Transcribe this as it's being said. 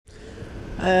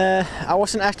I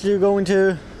wasn't actually going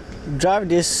to drive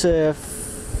this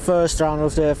first round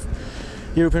of the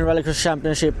European Rallycross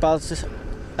Championship, but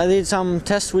I did some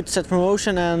tests with Set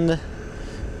Promotion, and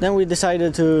then we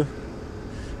decided to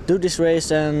do this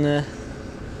race. And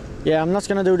yeah, I'm not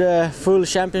gonna do the full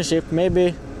championship,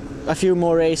 maybe a few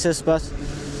more races, but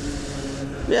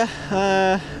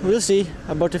yeah, we'll see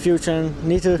about the future, and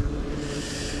need to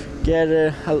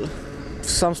get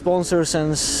some sponsors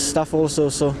and stuff also,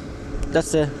 so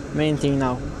that's the main thing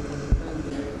now.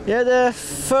 Yeah, the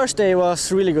first day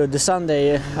was really good. The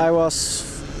Sunday I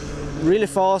was really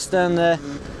fast and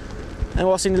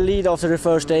was in the lead after the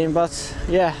first day, but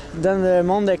yeah, then the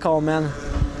Monday came and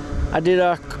I did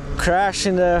a crash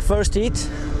in the first heat,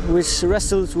 which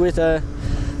resulted with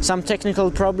some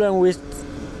technical problem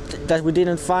that we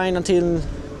didn't find until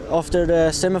after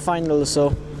the semi-finals.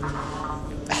 So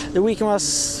the weekend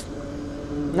was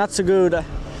not so good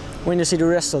when you see the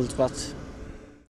result, but